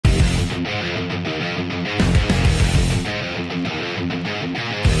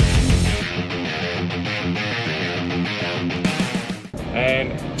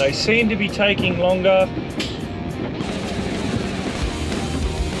They seem to be taking longer.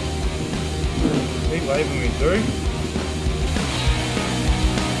 Keep waving me through.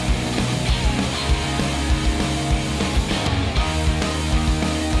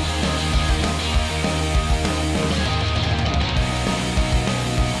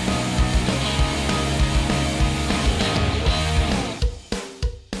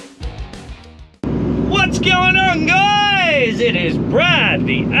 What's going on, guys? It is Brad,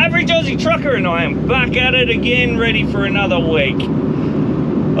 the average Aussie trucker, and I am back at it again, ready for another week.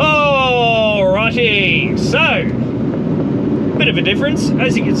 Alrighty, so bit of a difference.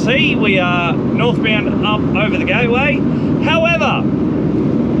 As you can see, we are northbound up over the gateway. However,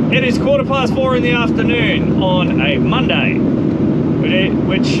 it is 4:15 in the afternoon on a Monday,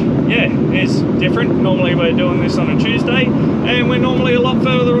 which yeah, is different. Normally we're doing this on a Tuesday, and we're normally a lot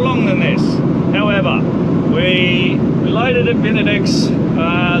further along than this. However, we loaded at Vinedex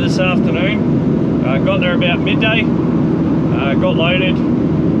this afternoon. Got there about midday. Got loaded.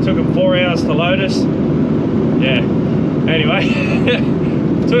 Took them 4 hours to load us. Yeah. Anyway,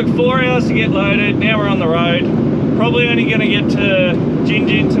 took 4 hours to get loaded. Now we're on the road. Probably only going to get to Gin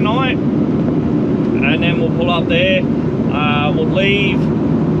Gin tonight, and then we'll pull up there. We'll leave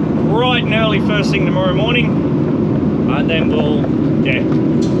bright and early first thing tomorrow morning, and then we'll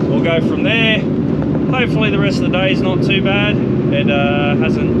go from there. Hopefully the rest of the day is not too bad. It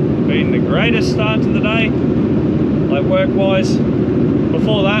hasn't been the greatest start to the day, like work-wise.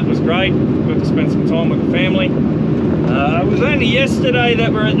 Before that was great. Got to spend some time with the family. It was only yesterday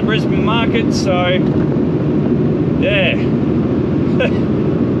that we're at the Brisbane market, so yeah,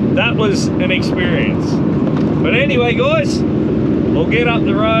 that was an experience. But anyway, guys, we'll get up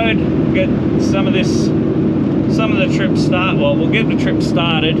the road, get some of the trip start. Well, we'll get the trip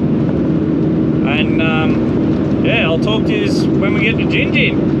started, and yeah, I'll talk to you when we get to Gin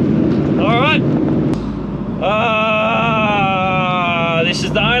Gin. All right. This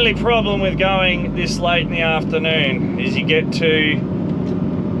is the only problem with going this late in the afternoon, is you get to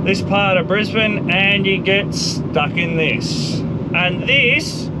this part of Brisbane and you get stuck in this. And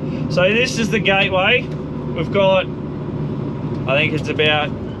this, so this is the gateway. We've got, I think it's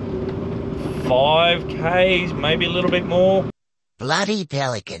about 5 Ks, maybe a little bit more. Bloody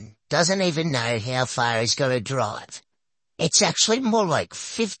Pelican doesn't even know how far he's got to drive. It's actually more like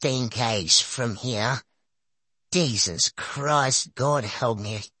 15 Ks from here. Jesus Christ, God help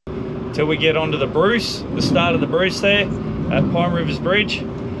me. Till we get onto the Bruce, the start of the Bruce there at Pine Rivers Bridge,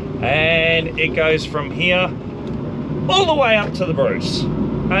 and it goes from here all the way up to the Bruce,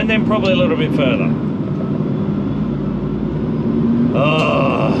 and then probably a little bit further.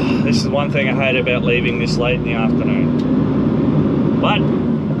 Oh, this is one thing I hate about leaving this late in the afternoon, but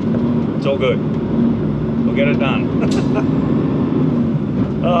it's all good. We'll get it done.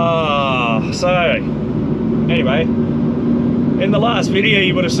 So anyway, in the last video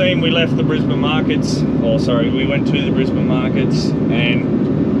you would have seen we left the Brisbane markets, or sorry, we went to the Brisbane markets,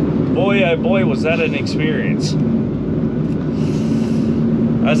 and boy oh boy was that an experience.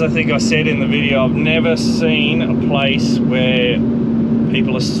 As I think I said in the video, I've never seen a place where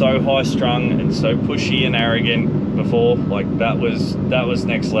people are so high strung and so pushy and arrogant before. Like that was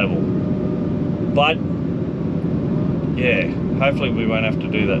next level. But yeah, hopefully we won't have to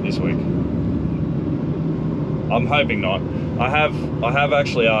do that this week. I'm hoping not. I have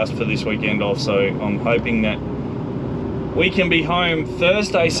actually asked for this weekend off, so I'm hoping that we can be home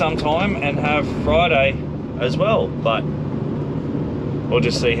Thursday sometime and have Friday as well. But we'll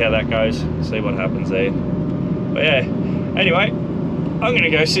just see how that goes, see what happens there. But yeah, anyway, I'm gonna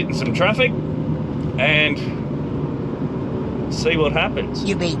go sit in some traffic and see what happens.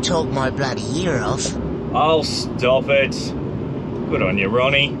 You may talk my bloody ear off. I'll stop it. Good on you,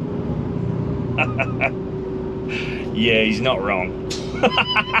 Ronnie. Yeah, he's not wrong.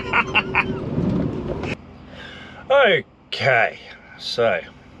 Okay, so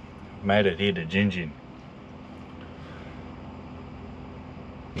made it here to Gin Gin.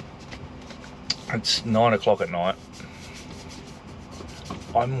 It's 9 o'clock at night.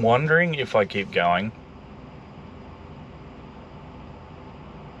 I'm wondering if I keep going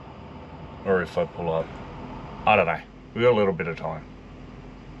or if I pull up. I don't know. We've got a little bit of time.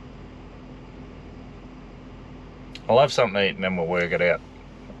 I'll have something to eat and then we'll work it out.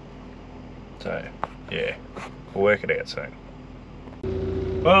 So, yeah, we'll work it out soon.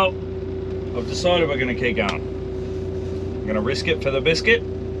 Well, I've decided we're going to keep going. I'm going to risk it for the biscuit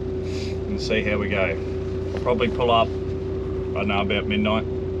and see how we go. I'll probably pull up, I don't know, about midnight.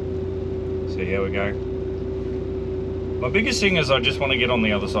 See how we go. My biggest thing is I just want to get on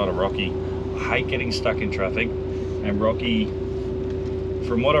the other side of Rocky. I hate getting stuck in traffic, and Rocky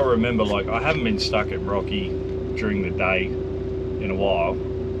from what I remember, like I haven't been stuck at Rocky during the day in a while,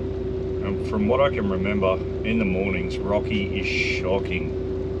 and from what I can remember, in the mornings Rocky is shocking,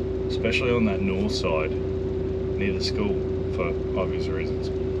 especially on that north side near the school for obvious reasons.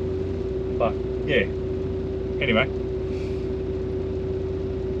 But yeah, anyway,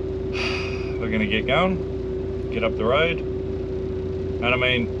 we're gonna get going, get up the road, and I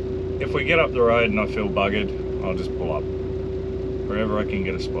mean, if we get up the road and I feel buggered, I'll just pull up. Wherever I can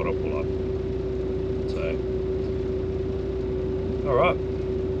get a spot, I'll pull up. So, alright,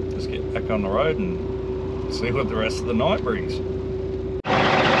 let's get back on the road and see what the rest of the night brings.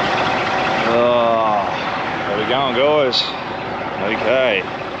 Oh, there we going, guys. Okay,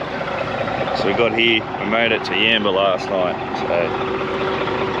 so we got here, we made it to Yamba last night, so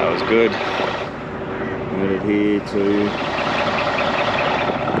that was good. Made it here to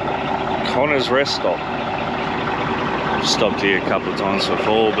Connor's Rest Stop. Stopped here a couple of times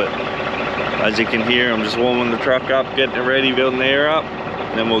before, but as you can hear, I'm just warming the truck up, getting it ready, building the air up,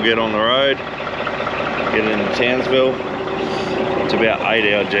 then we'll get on the road, get into Townsville. It's about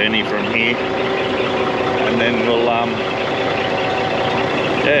 8-hour journey from here, and then we'll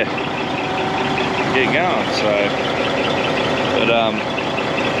yeah, get going. So, but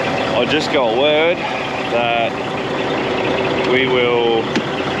I just got word that we will,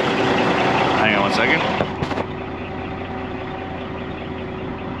 hang on one second.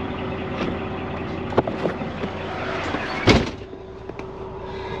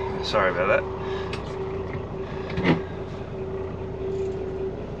 Sorry about that.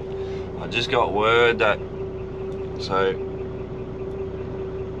 I just got word that, so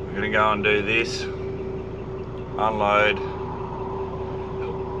we're gonna go and do this, unload,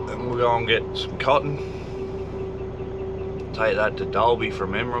 then we'll go and get some cotton, take that to Dolby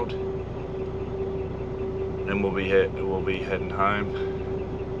from Emerald, then we'll be heading home.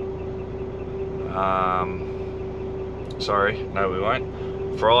 Sorry, no we won't.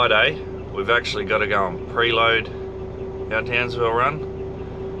 Friday, we've actually got to go and preload our Townsville run,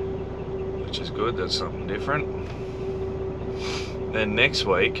 which is good, that's something different. Then next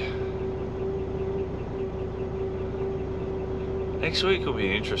week will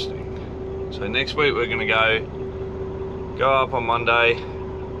be interesting. So next week we're going to go up on Monday,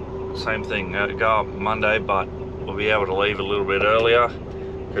 same thing, go up Monday, but we'll be able to leave a little bit earlier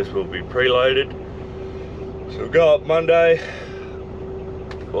because we'll be preloaded. So we'll go up Monday,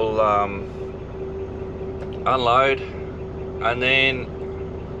 we'll unload, and then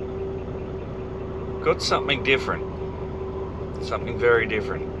got something different, something very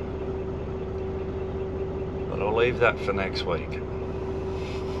different, but I'll leave that for next week.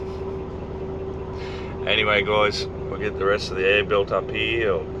 Anyway guys, we'll get the rest of the air built up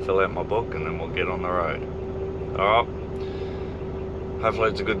here, I'll fill out my book, and then we'll get on the road. Alright, hopefully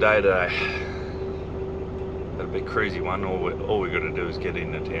it's a good day today. A big cruisy one. All we got to do is get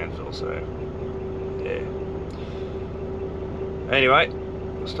into Townsville, so yeah. Anyway,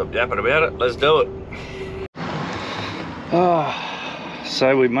 I'll stop yapping about it, let's do it.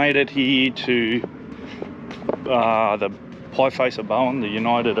 So we made it here to the Pie Face of Bowen, the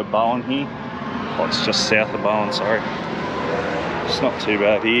United of Bowen here. Oh, it's just south of Bowen, sorry. It's not too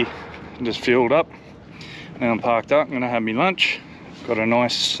bad here. Just filled up. Now I'm parked up, I'm gonna have my lunch. Got a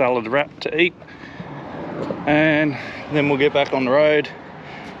nice salad wrap to eat, and then we'll get back on the road.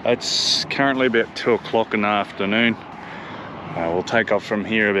 It's currently about 2 o'clock in the afternoon. We'll take off from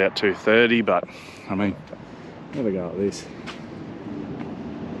here about 2:30, but I mean, have a go at this.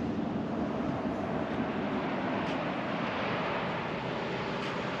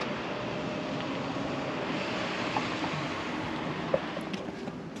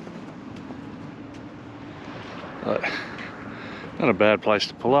 Not a bad place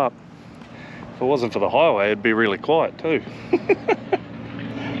to pull up. If it wasn't for the highway, it'd be really quiet too.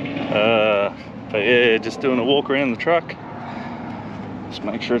 But yeah, just doing a walk around the truck. Just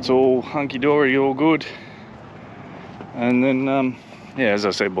make sure it's all hunky-dory, all good. And then, yeah, as I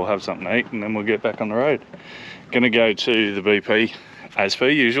said, we'll have something to eat and then we'll get back on the road. Gonna go to the BP, as per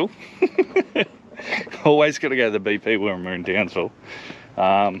usual. Always gotta go to the BP when we're in Townsville.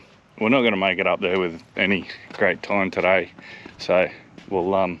 We're not gonna make it up there with any great time today. So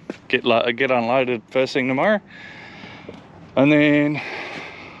we'll get unloaded first thing tomorrow. And then,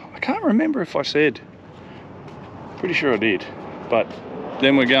 I can't remember if I said, pretty sure I did. But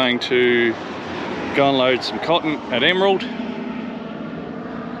then we're going to go and load some cotton at Emerald.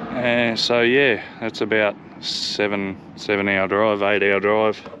 And so yeah, that's about 7-hour drive, 8-hour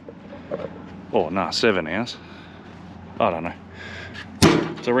drive. Oh no, 7 hours. I don't know.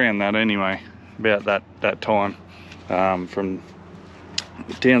 It's around that anyway, about that time from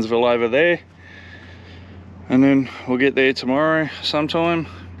Townsville over there, and then we'll get there tomorrow sometime,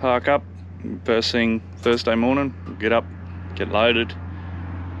 park up first thing Thursday morning, we'll get up, get loaded.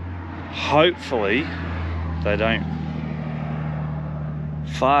 Hopefully they don't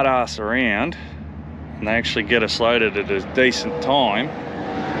fart ass around and they actually get us loaded at a decent time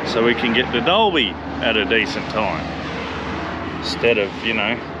so we can get to Dalby at a decent time, instead of, you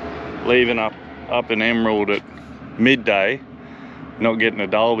know, leaving up in Emerald at midday, not getting to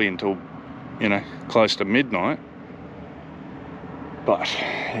Dalby until, you know, close to midnight. But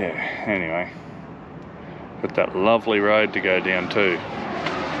yeah, anyway, got that lovely road to go down too.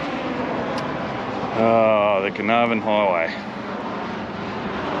 Oh, the Carnarvon Highway.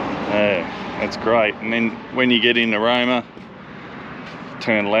 Yeah, that's great. And then when you get into Roma,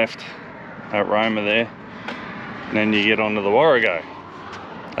 turn left at Roma there, and then you get onto the Warrego.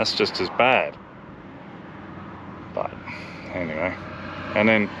 That's just as bad. But anyway, and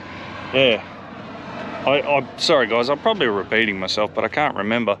then yeah, I'm sorry guys, I'm probably repeating myself, but I can't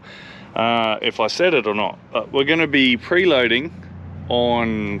remember if I said it or not. But we're going to be preloading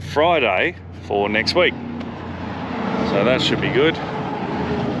on Friday for next week, so that should be good.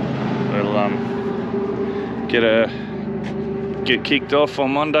 We'll get kicked off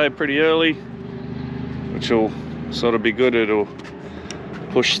on Monday pretty early, which will sort of be good. It'll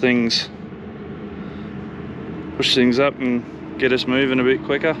push things up and get us moving a bit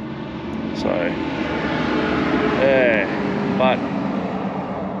quicker. So yeah, but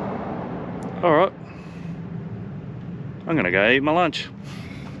all right, I'm gonna go eat my lunch.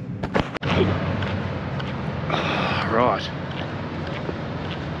 Right,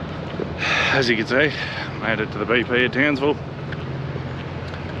 as you can see, made it to the BP at Townsville.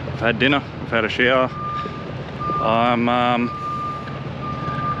 I've had dinner, I've had a shower.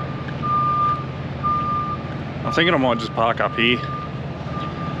 I'm thinking I might just park up here,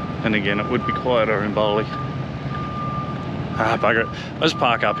 and again it would be quieter in Bowley. Bugger it, I'll just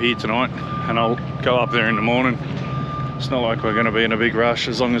park up here tonight and I'll go up there in the morning. It's not like we're going to be in a big rush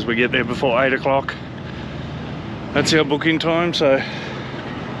as long as we get there before 8 o'clock. That's our booking time, so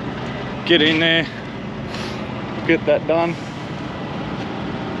get in there, get that done,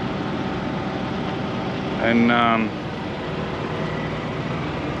 and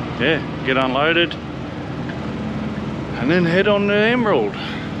yeah, get unloaded and then head on to Emerald.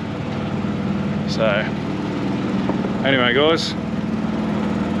 So anyway guys,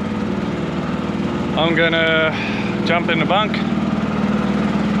 I'm gonna jump in the bunk,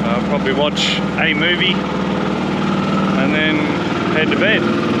 I'll probably watch a movie and then head to bed.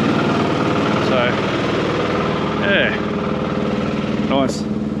 So yeah, nice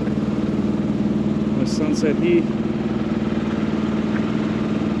sunset here.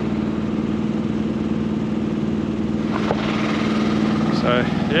 So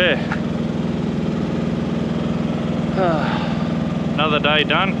yeah, another day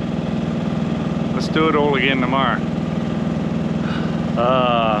done. Let's do it all again tomorrow.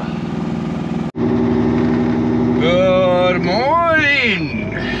 Good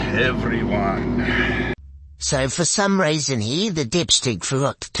morning, everyone. So for some reason here, the dipstick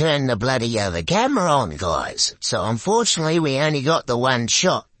forgot to turn the bloody other camera on, guys. So unfortunately, we only got the one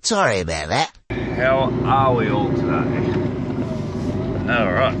shot. Sorry about that. How are we all today?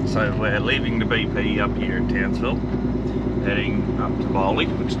 Alright, so we're leaving the BP up here in Townsville, heading up to Bowley,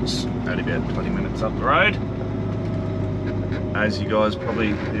 which is only about 20 minutes up the road. As you guys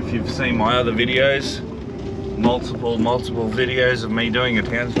probably, if you've seen my other videos, multiple videos of me doing a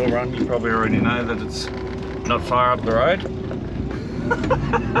Townsville run, you probably already know that it's not far up the road.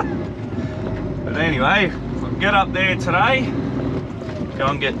 But anyway, we'll get up there today, go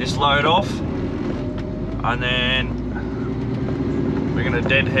and get this load off, and then we're going to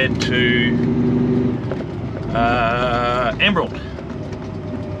deadhead to Emerald.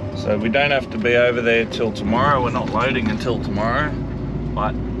 So we don't have to be over there till tomorrow. We're not loading until tomorrow,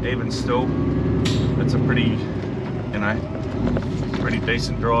 but even still, it's a pretty, you know, pretty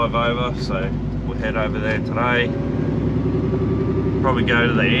decent drive over. So we'll head over there today. Probably go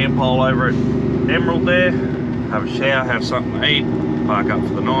to the airpole over at Emerald there, have a shower, have something to eat, park up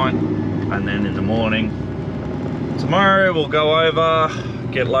for the night, and then in the morning tomorrow we'll go over,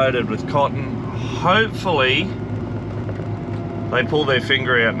 get loaded with cotton. Hopefully they pull their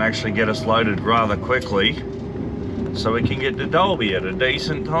finger out and actually get us loaded rather quickly so we can get to Dalby at a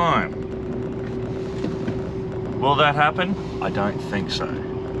decent time. Will that happen? I don't think so.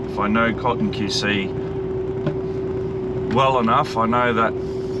 If I know Cotton QC well enough, I know that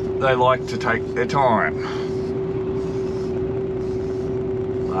they like to take their time.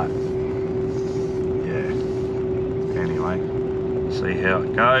 But yeah, anyway, see how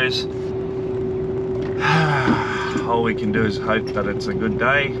it goes. All we can do is hope that it's a good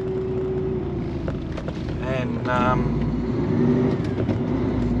day, and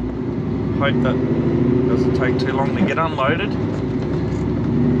hope that it doesn't take too long to get unloaded.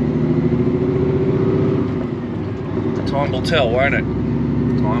 Time will tell, won't it?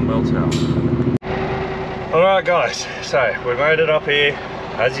 Time will tell. Alright guys, so we've made it up here.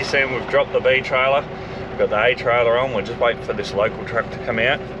 As you've seen, we've dropped the B trailer. We've got the A trailer on. We're just waiting for this local truck to come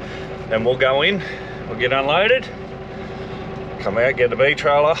out. Then we'll go in, we'll get unloaded, come out, get the B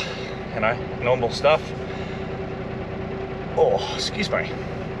trailer, you know, normal stuff. Oh, excuse me.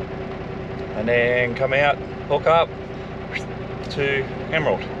 And then come out, hook up to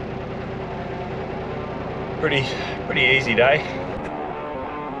Emerald. Pretty easy day.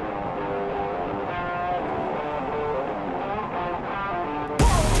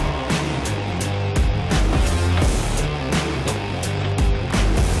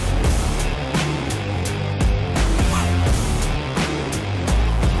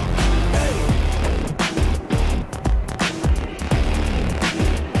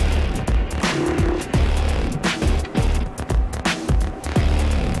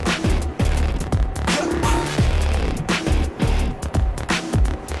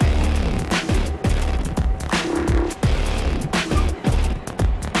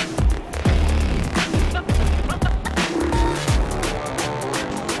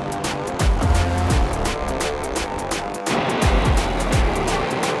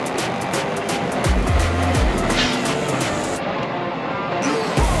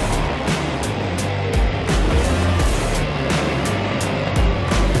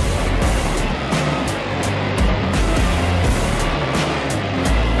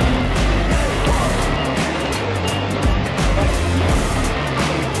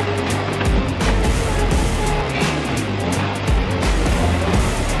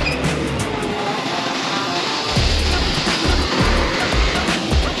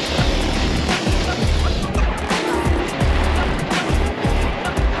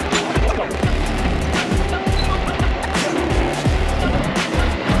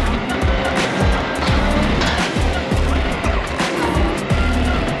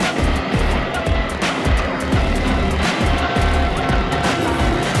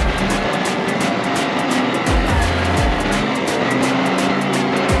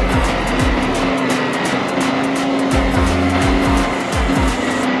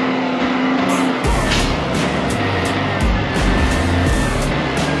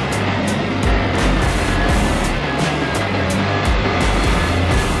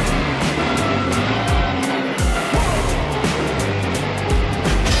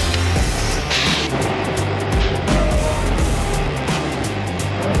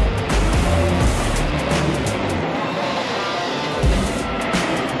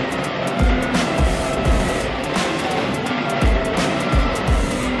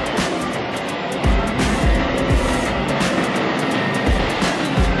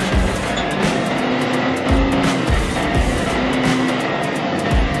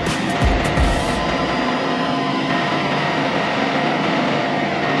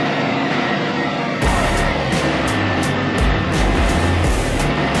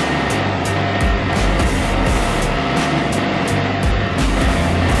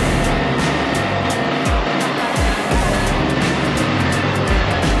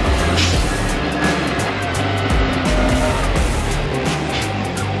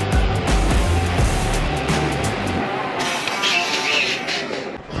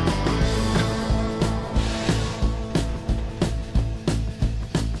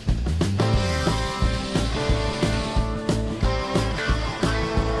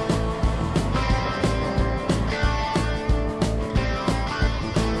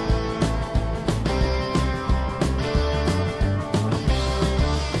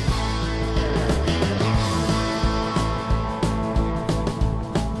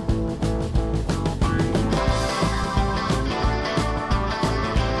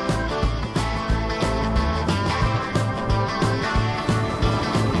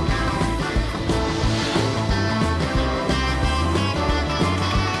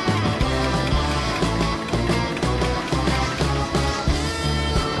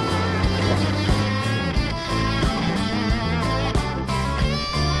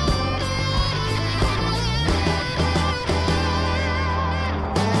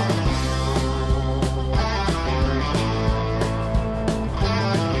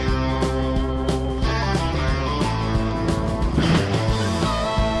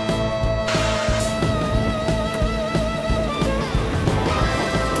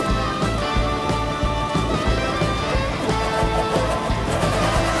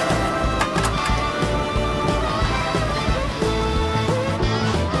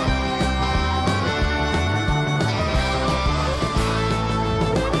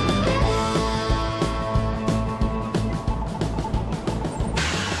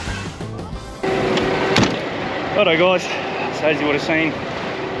 Righto guys, so as you would have seen,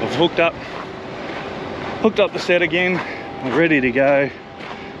 I've hooked up the set again. We're ready to go.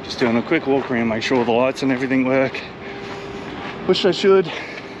 Just doing a quick walk around, make sure all the lights and everything work, which they should.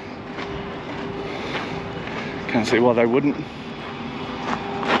 Can't see why they wouldn't.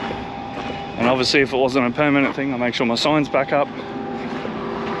 And obviously if it wasn't a permanent thing, I'll make sure my sign's back up.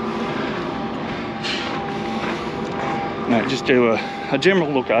 No, just do a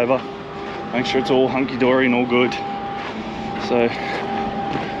general look over, make sure it's all hunky-dory and all good. So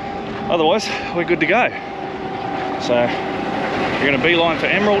otherwise we're good to go. So we're going to beeline for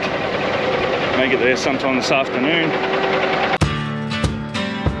Emerald, make it there sometime this afternoon.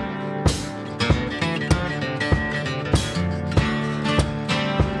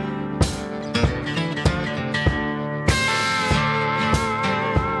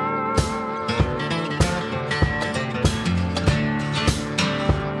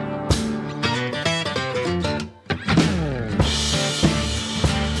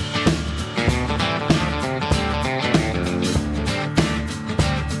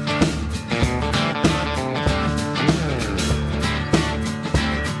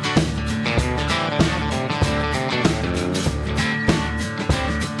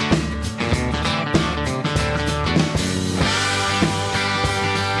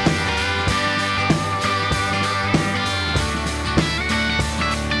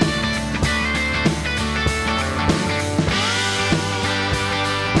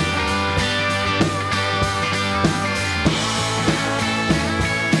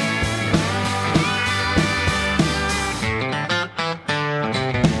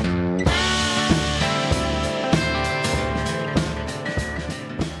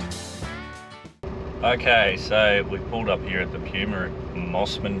 Okay, so we pulled up here at the Puma at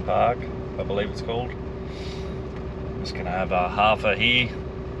Mossman Park, I believe it's called. Just gonna have a halfer here,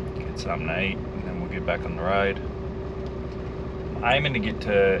 get something to eat, and then we'll get back on the road. I'm aiming to get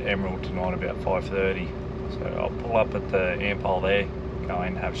to Emerald tonight about 5:30, so I'll pull up at the Ampole there, go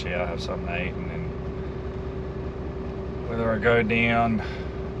in, have a shower, have something to eat, and then whether I go down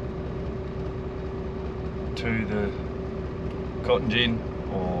to the cotton gin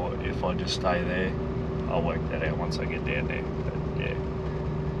or if I just stay there, I'll work that out once I get down there. But yeah.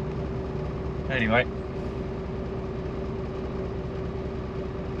 Anyway.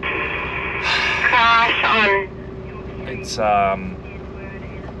 Crash on. It's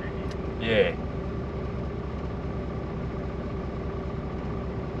yeah.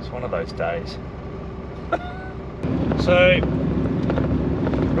 It's one of those days. So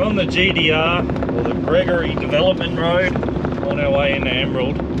we're on the GDR, or the Gregory Development Road, on our way into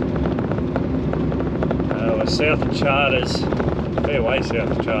Emerald. We're south of Charters, a fair way south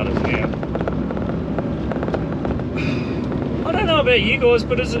of Charters now. I don't know about you guys,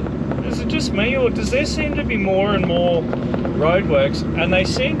 but is it just me, or does there seem to be more and more roadworks, and they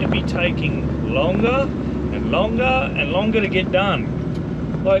seem to be taking longer and longer and longer to get done?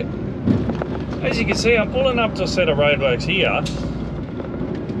 Like, as you can see, I'm pulling up to a set of roadworks here,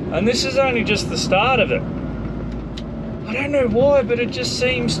 and this is only just the start of it. I don't know why, but it just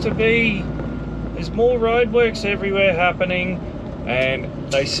seems to be, there's more roadworks everywhere happening, and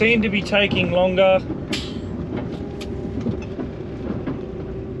they seem to be taking longer.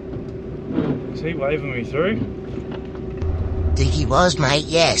 Is he waving me through? Think he was, mate?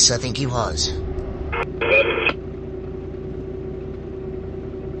 Yes, I think he was. I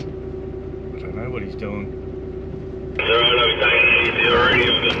don't know what he's doing. Alright, I'll be taking it easy already.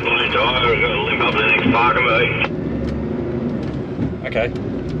 I'm just blind tire. I've got to limp up to the next parking bay. Okay,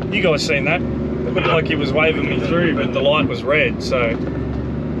 you guys seen that? It looked like he was waving me through, but the light was red, so I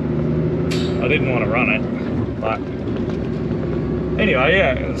didn't want to run it. But anyway,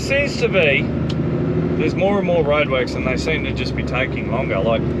 yeah, it seems to be there's more and more roadworks, and they seem to just be taking longer.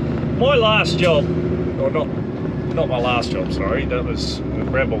 Like my last job, or not my last job, sorry, that was with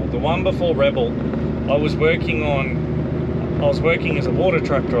Rebel. The one before Rebel, I was working as a water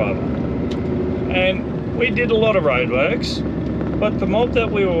truck driver, and we did a lot of roadworks. But the mob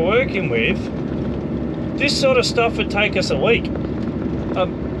that we were working with, this sort of stuff would take us a week.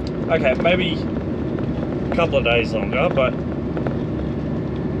 Okay, maybe a couple of days longer, but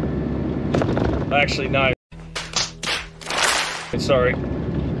actually no. Sorry,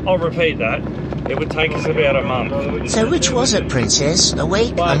 I'll repeat that. It would take us about a month. So which was it, Princess? A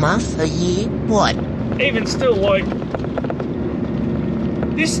week, But a month, a year? What? even still, like,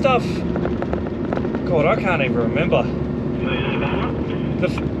 this stuff, God, I can't even remember.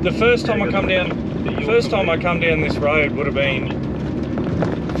 The first time I come down this road would have been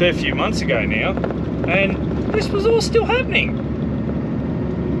a fair few months ago now, and this was all still happening.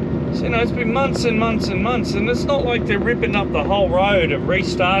 you know, it's been months and months and months, and it's not like they're ripping up the whole road and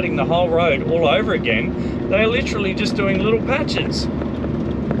restarting the whole road all over again. They're literally just doing little patches.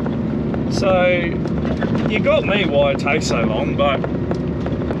 So you got me why it takes so long, but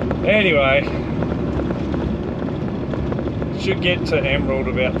anyway, should get to Emerald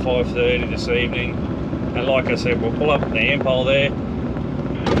about 5:30 this evening, and like I said, we'll pull up the Ampole there,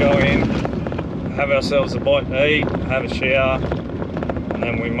 go in, have ourselves a bite to eat, have a shower, and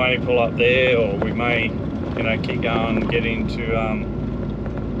then we may pull up there, or we may, you know, keep going, get into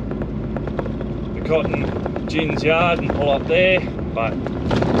the Cotton Gin's yard and pull up there. But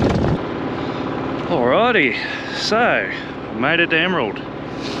alrighty, so made it to Emerald.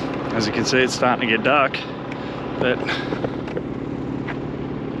 As you can see, it's starting to get dark, but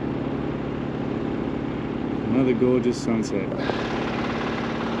another gorgeous sunset.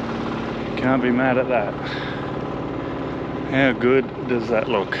 Can't be mad at that. How good does that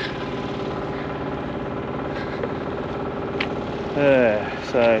look?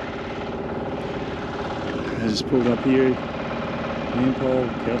 So I just pulled up here, Ampole,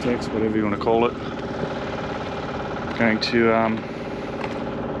 Caltex, whatever you want to call it. Going to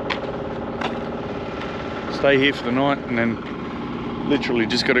stay here for the night, and then literally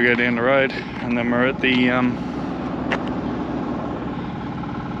just got to go down the road, and then we're at the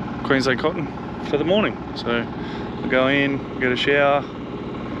Queensland Cotton for the morning. So we'll go in, get a shower,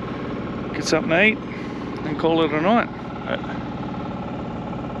 get something to eat, and call it a night.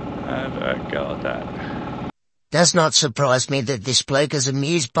 Have a go at that. Does not surprise me that this bloke is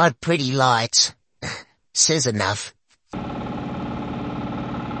amused by pretty lights. Says enough.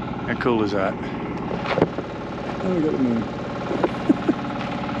 How cool is that? Oh, we got the moon.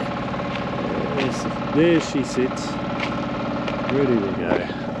 There she sits. Ready to go.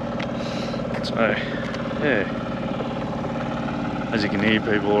 So, yeah. As you can hear,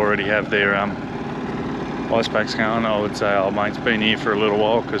 people already have their ice packs going. I would say old mate's been here for a little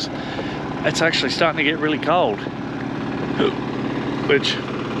while because it's actually starting to get really cold. Which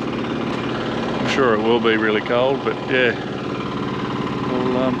I'm sure it will be really cold, but yeah.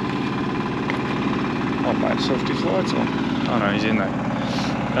 We'll oh mate, soft his lights on. Oh no, he's in there.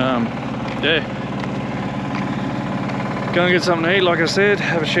 Yeah. Go and get something to eat, like I said,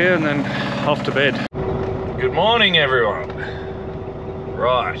 have a shower, and then off to bed. Good morning, everyone.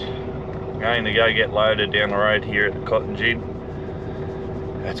 Right, going to go get loaded down the road here at the Cotton Gin.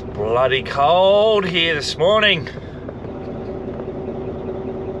 It's bloody cold here this morning.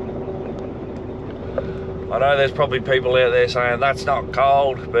 I know there's probably people out there saying that's not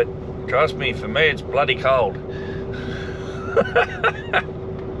cold, but trust me, for me it's bloody cold.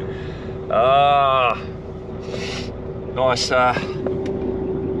 Nice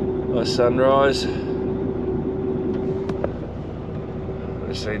sunrise.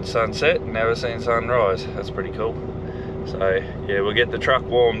 I've seen sunset, never seen sunrise. That's pretty cool. So yeah, we'll get the truck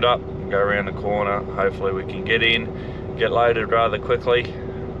warmed up, go around the corner. Hopefully we can get in, get loaded rather quickly.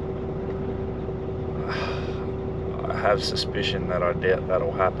 I have suspicion that I doubt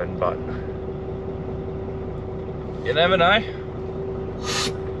that'll happen, but you never know.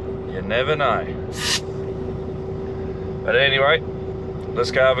 You never know. But anyway,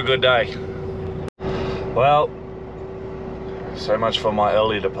 let's go have a good day. Well, so much for my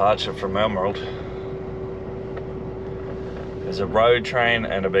early departure from Emerald. There's a road train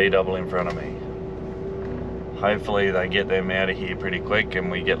and a B-double in front of me. Hopefully they get them out of here pretty quick and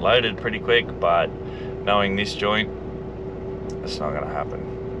we get loaded pretty quick, but knowing this joint, it's not gonna happen.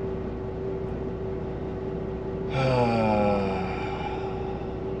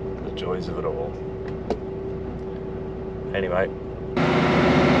 The joys of it all. Anyway.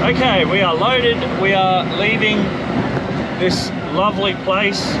 Okay, we are loaded. We are leaving this lovely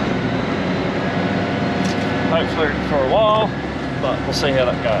place. Hopefully for a while, but we'll see how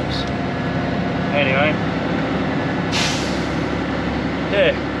that goes. Anyway.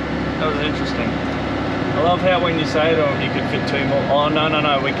 Yeah, that was interesting. I love how when you say to them you can fit 2 more. Oh, no,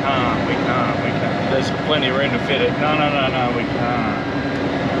 we can't. There's plenty of room to fit it. No, we can't.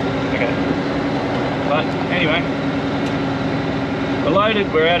 Okay. But anyway, we're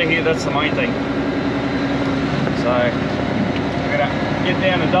loaded, we're out of here, that's the main thing. So, we're gonna get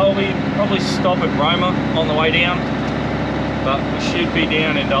down to Dalby, probably stop at Roma on the way down. But we should be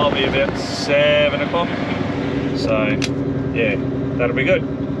down in Dalby about 7 o'clock. So, yeah, that'll be good.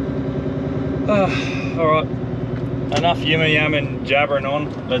 Alright, enough yum and jabbering on,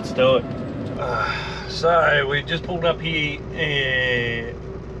 let's do it. So we just pulled up here,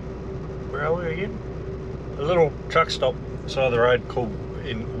 where are we again? A little truck stop side of the road called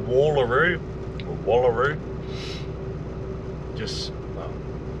in Wallaroo, just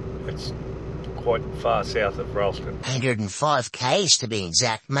It's quite far south of Ralston. 105 k's to be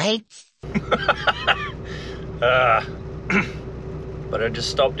exact, mate. But I just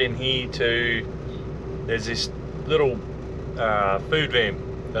stopped in here to... There's this little food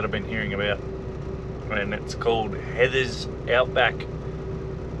van that I've been hearing about, and it's called Heather's Outback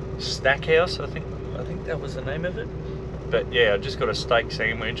Snack House. I think that was the name of it. But yeah, I just got a steak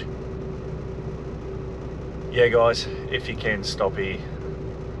sandwich. Yeah, guys, if you can stop here,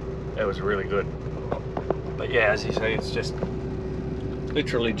 that was really good. But yeah, as you see, it's just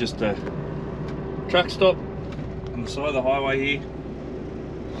literally just a truck stop on the side of the highway here.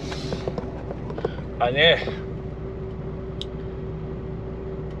 And yeah,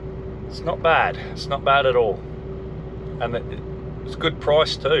 it's not bad. It's not bad at all. And it's good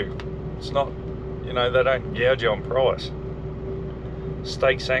price too. It's not, you know, they don't gouge you on price.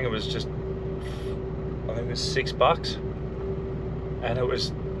 Steak sandwich was just, I think it was $6. And it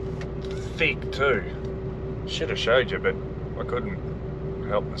was thick too. Should have showed you, but I couldn't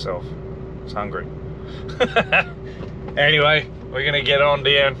help myself. I was hungry. Anyway, we're gonna get on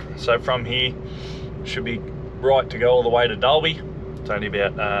down. So from here, should be right to go all the way to Dalby. It's only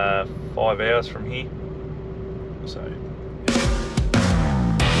about 5 hours from here. So.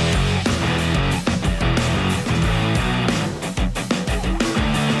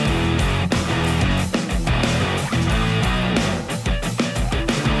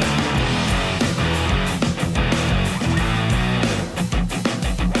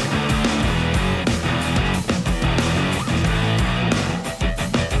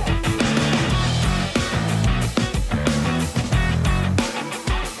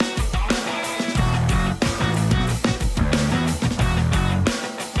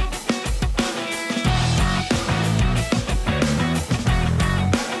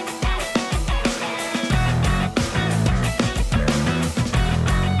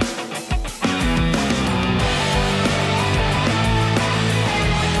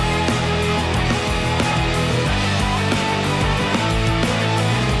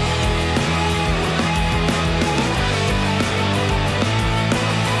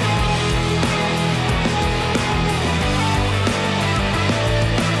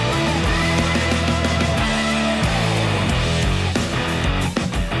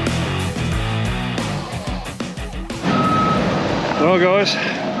 Well guys,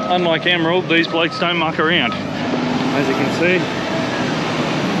 unlike Emerald, these blokes don't muck around. As you can see,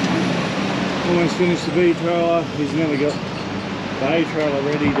 almost finished the B trailer. He's nearly got the A trailer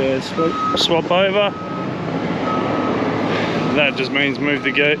ready to swap over. That just means move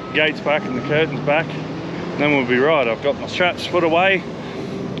the gates back and the curtains back. Then we'll be right. I've got my straps put away,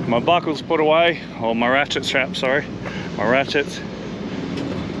 my buckles put away, or my ratchet straps, sorry, my ratchets.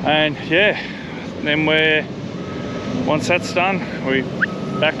 And yeah, then once that's done, we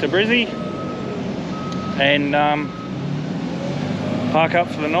back to Brizzy and park up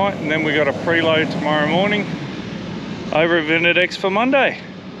for the night, and then we got a preload tomorrow morning over at Venedex for Monday.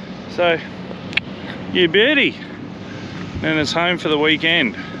 So, you beauty. Then it's home for the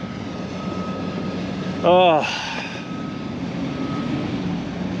weekend. Oh,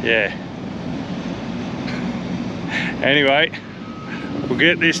 yeah. Anyway, we'll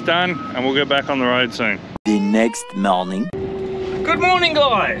get this done and we'll get back on the road soon. The next morning. Good morning,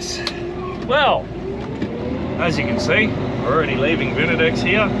 guys. Well, as you can see, we're already leaving Venedex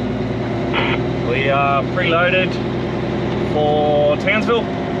here. We are preloaded for Townsville,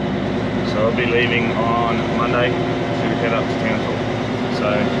 so I'll be leaving on Monday to head up to Townsville. So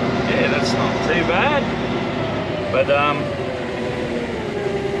yeah, that's not too bad, but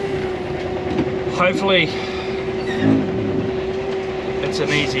hopefully it's an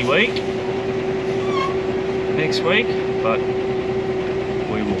easy week next week, but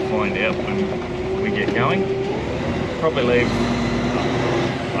we will find out when we get going. Probably leave,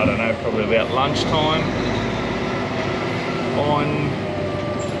 I don't know, probably about lunchtime on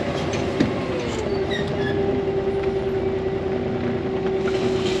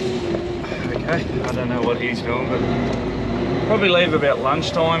okay, I don't know what he's doing, but probably leave about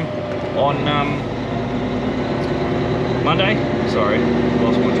lunchtime on Monday. Sorry,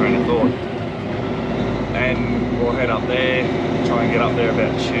 lost my train of thought. And we'll head up there, try and get up there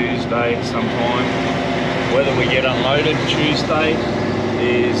about Tuesday sometime. Whether we get unloaded Tuesday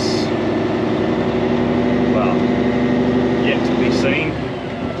is, well, yet to be seen.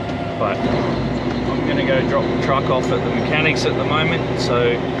 But I'm gonna go drop the truck off at the mechanics at the moment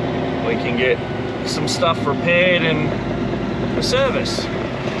so we can get some stuff repaired and for service.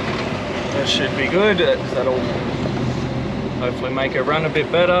 That should be good. That'll hopefully make it run a bit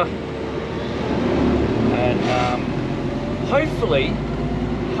better. And hopefully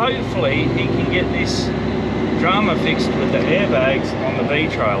hopefully he can get this drama fixed with the airbags on the B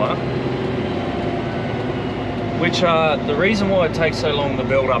trailer, which are the reason why it takes so long to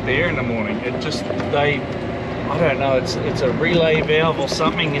build up air in the morning. It just, I don't know, it's a relay valve or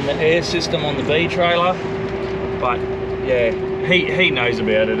something in the air system on the B trailer. But yeah, he knows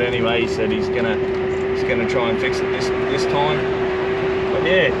about it anyway. He said he's gonna try and fix it this time. But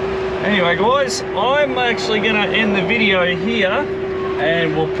yeah, anyway guys, I'm actually gonna end the video here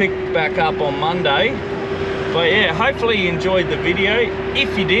and we'll pick back up on Monday. But yeah, hopefully you enjoyed the video.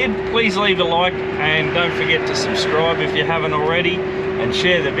 If you did, please leave a like and don't forget to subscribe if you haven't already, and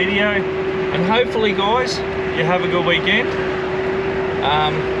share the video. And hopefully guys, you have a good weekend. I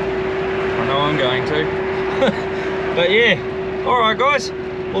know I'm going to. But yeah, alright guys,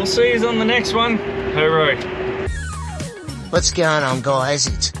 we'll see you on the next one. Hooroo. What's going on, guys?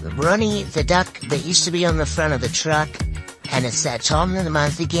 It's Ronnie the duck that used to be on the front of the truck, and it's that time of the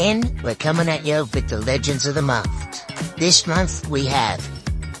month again. We're coming at you with the legends of the month. This month we have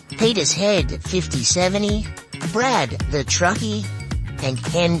Peter's Head 5070, Brad the Truckee, and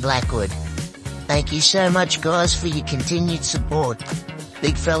Ken Blackwood. Thank you so much guys for your continued support.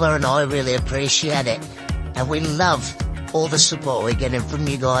 Big fella and I really appreciate it, and we love all the support we're getting from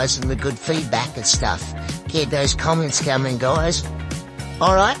you guys and the good feedback and stuff. Get those comments coming guys.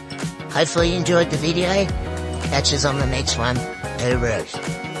 Alright, hopefully you enjoyed the video. Catch us on the next one.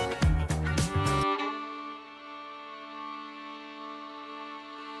 Hooroo.